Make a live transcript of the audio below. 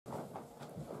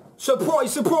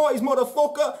Surprise, surprise,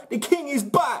 motherfucker! The king is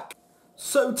back!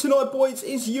 So tonight, boys,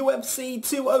 is UFC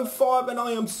 205, and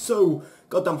I am so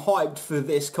goddamn hyped for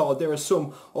this card. There are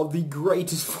some of the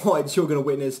greatest fights you're going to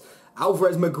witness.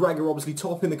 Alvarez McGregor obviously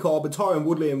topping the card, but Tyron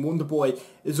Woodley and Wonderboy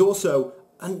is also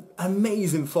an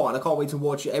amazing fight. I can't wait to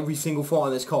watch every single fight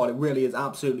on this card. It really is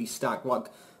absolutely stacked. Like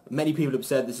many people have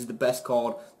said, this is the best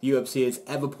card the UFC has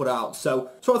ever put out. So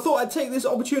I thought I'd take this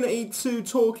opportunity to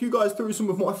talk you guys through some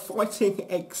of my fighting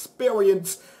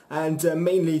experience and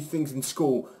mainly things in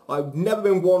school. I've never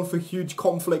been one for huge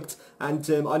conflict, and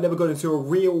I never got into a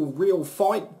real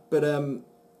fight. But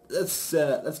let's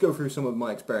go through some of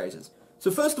my experiences. So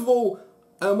first of all,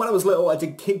 when I was little, I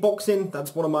did kickboxing.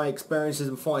 That's one of my experiences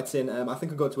in fighting. I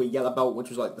think I got to a yellow belt, which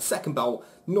was like the second belt,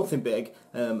 nothing big,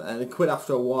 and I quit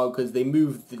after a while because they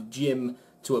moved the gym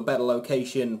to a better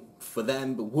location for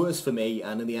them, but worse for me,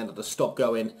 and in the end I just stopped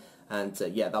going, and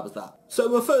yeah, that was that. So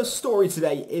my first story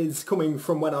today is coming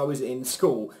from when I was in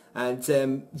school,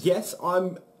 and yes,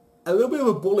 I'm a little bit of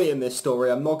a bully in this story,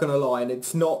 I'm not going to lie, and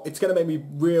it's going to make me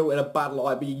real in a bad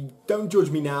light, but you don't judge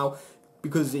me now,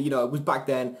 because, you know, it was back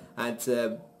then, and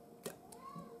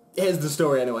here's the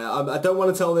story anyway. I don't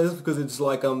want to tell this because it's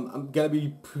like I'm going to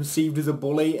be perceived as a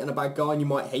bully and a bad guy, and you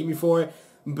might hate me for it,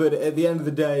 but at the end of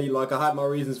the day, like, I had my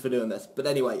reasons for doing this. But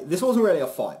anyway, this wasn't really a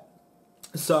fight.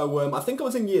 So, I think I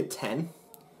was in year 10,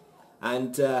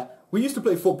 and we used to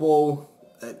play football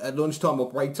at lunchtime or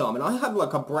break time, and I had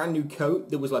like a brand new coat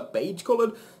that was like beige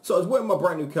coloured, so I was wearing my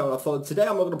brand new coat, and I thought, today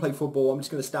I'm not going to play football, I'm just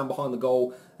going to stand behind the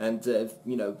goal, and if,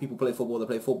 you know, people play football, they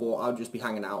play football, I'll just be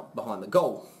hanging out behind the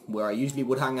goal, where I usually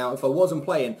would hang out if I wasn't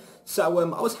playing. So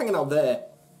I was hanging out there.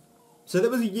 So there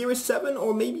was a year 7,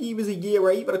 or maybe he was a year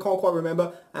 8, but I can't quite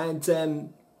remember,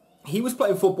 and he was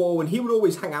playing football, and he would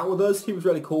always hang out with us. He was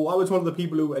really cool. I was one of the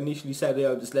people who initially said, you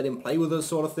know, just let him play with us,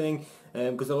 sort of thing.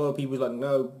 Because a lot of people was like,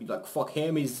 no, like, fuck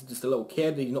him. He's just a little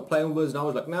kid. He's not playing with us. And I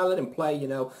was like, nah, let him play. You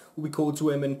know, we'll be cool to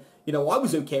him. And, you know, I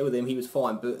was okay with him. He was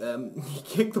fine. But he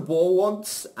kicked the ball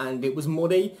once, and it was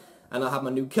muddy. And I had my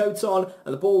new coat on,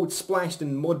 and the ball splashed,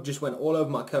 and mud just went all over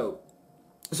my coat.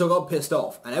 So I got pissed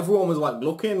off. And everyone was, like,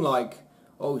 looking like,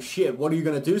 oh, shit, what are you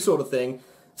going to do, sort of thing.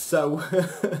 So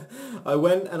I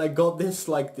went and I got this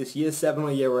year 7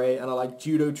 or year 8, and I like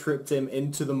judo tripped him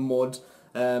into the mud.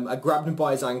 I grabbed him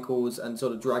by his ankles and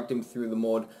sort of dragged him through the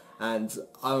mud, and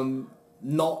I'm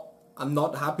not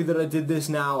happy that I did this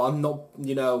now. I'm not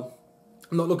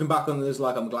looking back on this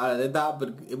like I'm glad I did that,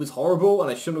 but it was horrible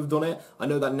and I shouldn't have done it. I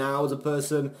know that now as a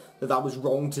person that was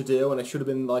wrong to do, and I should have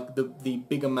been like the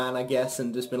bigger man, I guess,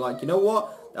 and just been like, you know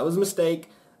what, that was a mistake.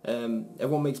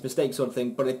 Everyone makes mistakes, sort of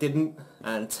thing, but it didn't,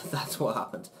 and that's what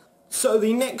happened. So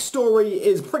the next story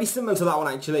is pretty similar to that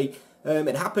one, actually.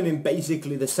 It happened in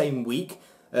basically the same week.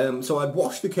 So I'd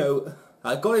washed the coat,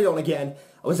 I got it on again,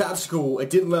 I was at school, I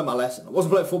didn't learn my lesson, I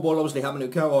wasn't playing football, obviously, had my new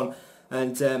coat on,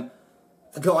 and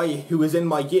a guy who was in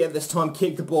my year at this time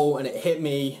kicked the ball, and it hit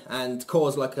me and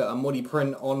caused like a muddy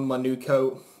print on my new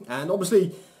coat. And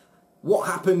obviously what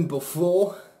happened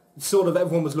before, sort of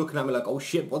everyone was looking at me like, oh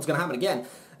shit, what's going to happen again?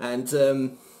 And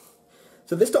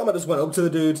so this time I just went up to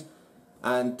the dude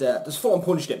and just full on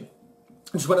punched him.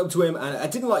 I just went up to him, and I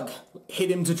didn't like hit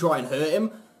him to try and hurt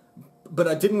him, but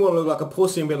I didn't want to look like a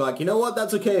pussy and be like, you know what,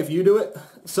 that's okay if you do it.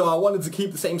 So I wanted to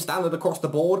keep the same standard across the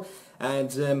board,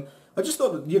 and I just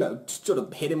thought, you know, sort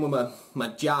of hit him with my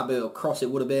jab or cross, it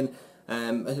would have been,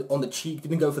 on the cheek.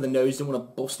 Didn't go for the nose, didn't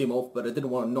want to bust him up, but I didn't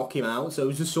want to knock him out, so it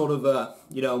was just sort of,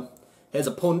 you know, here's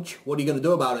a punch, what are you going to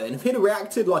do about it? And if he'd have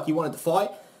reacted like he wanted to fight,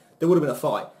 there would have been a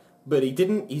fight. But he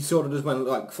didn't. He sort of just went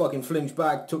like fucking flinched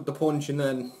back, took the punch, and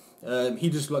then he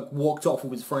just like walked off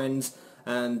with his friends,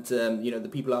 and you know, the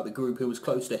people out the group who was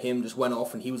close to him just went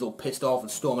off, and he was all pissed off and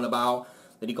storming about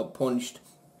that he got punched.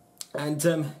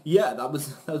 And yeah, that was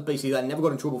basically that. Never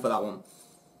got in trouble for that one.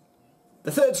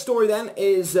 The third story then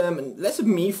is less of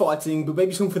me fighting, but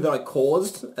maybe something that I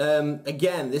caused.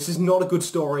 Again, this is not a good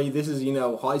story. This is, you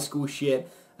know, high school shit,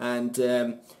 and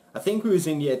I think we was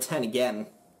in year 10 again.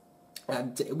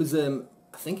 And it was,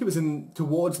 I think it was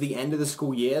towards the end of the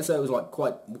school year, so it was like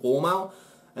quite warm out,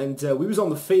 and we was on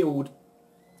the field,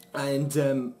 and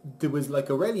there was like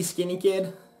a really skinny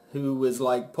kid who was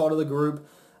like part of the group,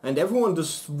 and everyone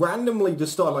just randomly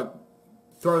just started like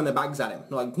throwing their bags at him,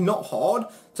 like not hard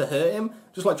to hurt him,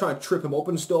 just like trying to trip him up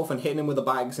and stuff and hitting him with the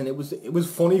bags, and it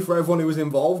was funny for everyone who was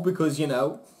involved, because, you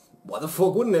know, what the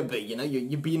fuck wouldn't it be, you know,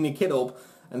 you're beating a kid up,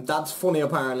 and that's funny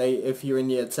apparently if you're in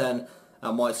year 10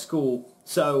 at my school.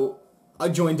 So I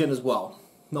joined in as well.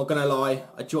 Not gonna lie,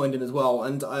 I joined in as well,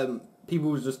 and people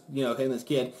was just, you know, hitting this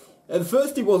kid. At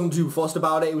first he wasn't too fussed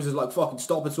about it, he was just like, fucking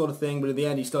stop it sort of thing, but at the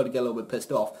end he started to get a little bit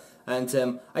pissed off. And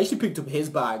I actually picked up his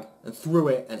bag and threw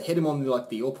it and hit him on like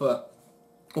the upper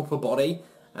body,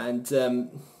 and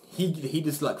he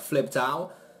just like flipped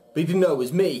out. But he didn't know it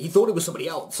was me. He thought it was somebody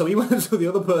else. So he went to the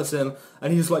other person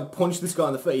and he just like punched this guy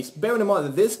in the face. Bearing in mind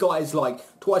that this guy is like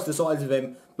twice the size of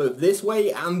him, both this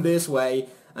way and this way.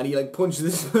 And he like punches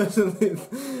this person.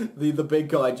 the big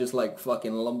guy just like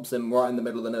fucking lumps him right in the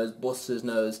middle of the nose, busts his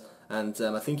nose. And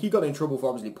I think he got in trouble for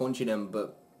obviously punching him,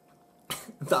 but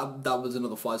that was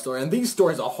another fight story. And these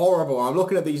stories are horrible. I'm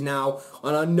looking at these now,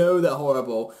 and I know they're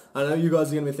horrible. I know you guys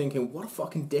are going to be thinking, what a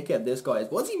fucking dickhead this guy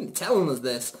is. What's he even telling us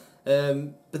this?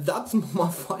 But that's my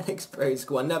fight experience.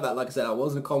 I never, like I said, I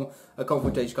wasn't a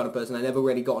confrontation kind of person. I never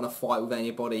really got in a fight with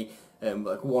anybody,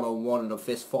 like one-on-one in a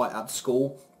fist fight at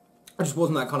school. I just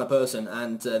wasn't that kind of person,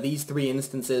 and these 3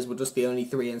 instances were just the only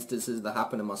 3 instances that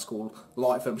happened in my school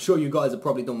life. I'm sure you guys have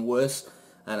probably done worse.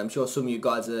 And I'm sure some of you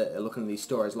guys are looking at these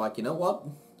stories like, you know what?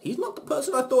 He's not the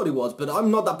person I thought he was, but I'm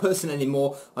not that person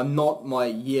anymore. I'm not my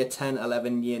year 10,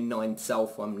 11, year 9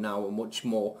 self. I'm now a much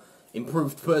more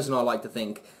improved person, I like to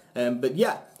think. But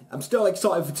yeah, I'm still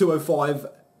excited for 205.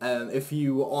 If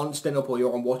you aren't staying up or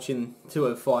you're on watching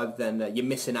 205, then you're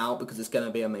missing out because it's going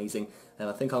to be amazing. And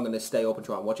I think I'm going to stay up and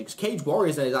try and watch it. Because Cage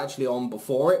Warriors is actually on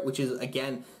before it, which is,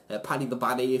 again, Paddy the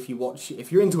Baddy. If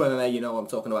you're into MMA, you know what I'm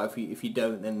talking about. If you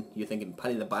don't, then you're thinking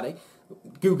Paddy the Baddy.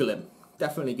 Google him.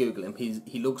 Definitely Google him.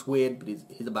 He looks weird, but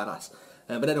he's a badass.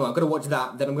 But anyway, I'm going to watch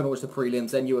that. Then I'm going to watch the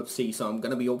prelims, then UFC. So I'm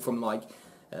going to be up from like,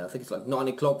 I think it's like 9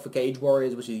 o'clock for Cage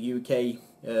Warriors, which is a UK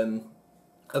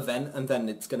event, and then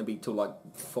it's going to be till like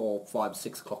 4, 5,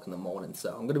 6 o'clock in the morning. So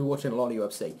I'm going to be watching a lot of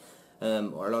UFC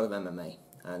or a lot of MMA.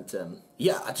 And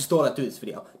yeah, I just thought I'd do this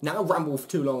video. Now I ramble for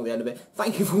too long at the end of it.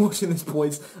 Thank you for watching this,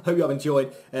 boys. Hope you have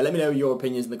enjoyed. Let me know your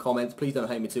opinions in the comments. Please don't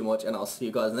hate me too much, and I'll see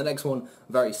you guys in the next one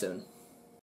very soon.